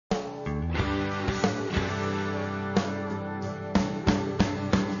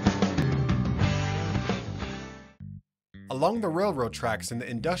Along the railroad tracks in the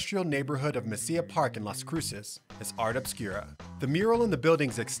industrial neighborhood of Mesilla Park in Las Cruces is Art Obscura. The mural in the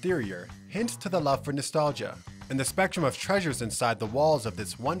building's exterior hints to the love for nostalgia, and the spectrum of treasures inside the walls of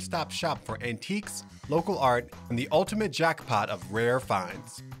this one-stop shop for antiques, local art, and the ultimate jackpot of rare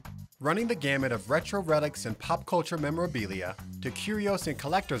finds. Running the gamut of retro relics and pop culture memorabilia to curios and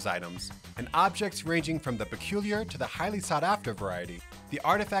collector's items, and objects ranging from the peculiar to the highly sought-after variety, the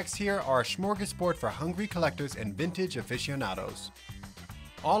artifacts here are a smorgasbord for hungry collectors and vintage aficionados.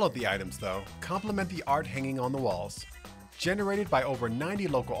 All of the items, though, complement the art hanging on the walls, generated by over 90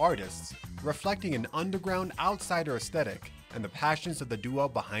 local artists, reflecting an underground outsider aesthetic and the passions of the duo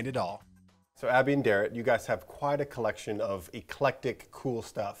behind it all. So Abby and Derek, you guys have quite a collection of eclectic, cool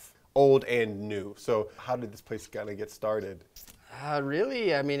stuff, old and new. So how did this place kind of get started?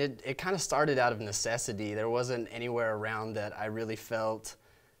 Really, I mean, it kind of started out of necessity. There wasn't anywhere around that I really felt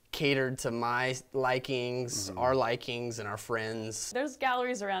catered to my likings, our likings, and our friends. There's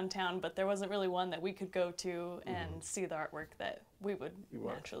galleries around town, but there wasn't really one that we could go to and see the artwork that we would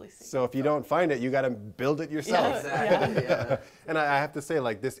naturally see. So if you don't find it, you got to build it yourself. Yeah, exactly. Yeah. And I have to say,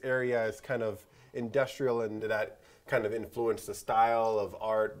 like, this area is kind of industrial, and that kind of influenced the style of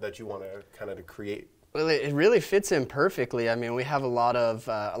art that you want to kind of create. Well, it really fits in perfectly. I mean, we have a lot of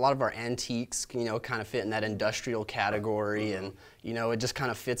our antiques, you know, kind of fit in that industrial category, and you know, it just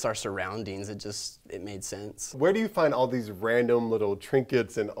kind of fits our surroundings. It made sense. Where do you find all these random little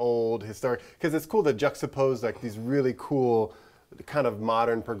trinkets and old historic? Because it's cool to juxtapose like these really cool kind of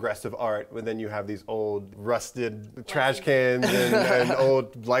modern progressive art, but then you have these old rusted trash cans and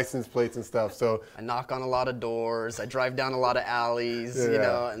old license plates and stuff. So I knock on a lot of doors, I drive down a lot of alleys, you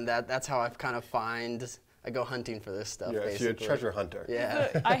know, and that's how I kind of I go hunting for this stuff, basically. So you're a treasure hunter.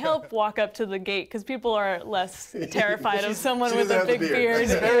 Yeah. I help walk up to the gate because people are less terrified of someone with a big beard.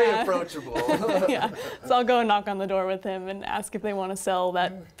 He's very approachable. Yeah, so I'll go and knock on the door with him and ask if they want to sell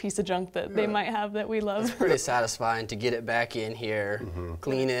that piece of junk that they might have that we love. It's pretty satisfying to get it back in here,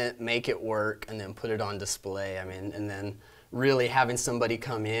 clean it, make it work, and then put it on display. I mean, and then really having somebody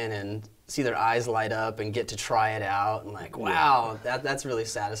come in and see their eyes light up and get to try it out and like, wow, that's really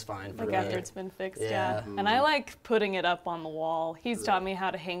satisfying for me. Like after it's been fixed, yeah. And I like putting it up on the wall. He's taught me how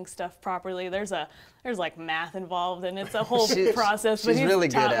to hang stuff properly. There's like math involved and it's a whole process. But she's he's really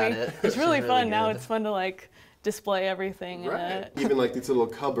taught good at me. it. It's really fun. Now good. it's fun to like display everything. Right. Even like these little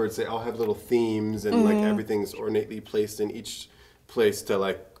cupboards, they all have little themes and like everything's ornately placed in each place to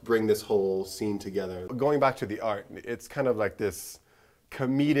like bring this whole scene together. Going back to the art, it's kind of like this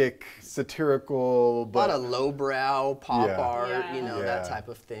comedic, satirical, but a lot of lowbrow pop art, you know, that type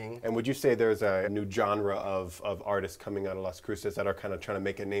of thing. And would you say there's a new genre of artists coming out of Las Cruces that are kind of trying to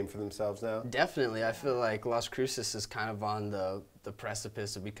make a name for themselves now? Definitely. I feel like Las Cruces is kind of on the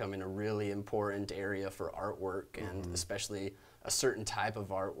precipice of becoming a really important area for artwork, and especially a certain type of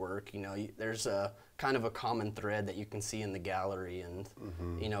artwork. You know, there's a kind of a common thread that you can see in the gallery, and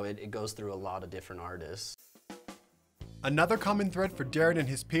you know, it goes through a lot of different artists. Another common thread for Darren and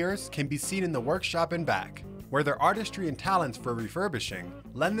his peers can be seen in the workshop and back, where their artistry and talents for refurbishing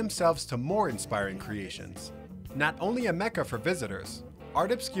lend themselves to more inspiring creations. Not only a mecca for visitors,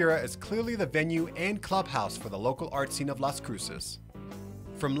 Art Obscura is clearly the venue and clubhouse for the local art scene of Las Cruces.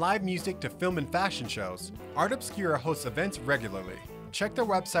 From live music to film and fashion shows, Art Obscura hosts events regularly. Check their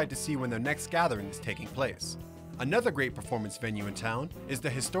website to see when their next gathering is taking place. Another great performance venue in town is the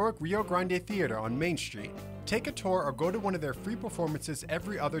historic Rio Grande Theater on Main Street. Take a tour or go to one of their free performances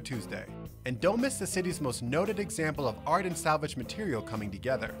every other Tuesday. And don't miss the city's most noted example of art and salvage material coming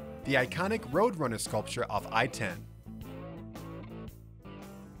together, the iconic Roadrunner sculpture off I-10.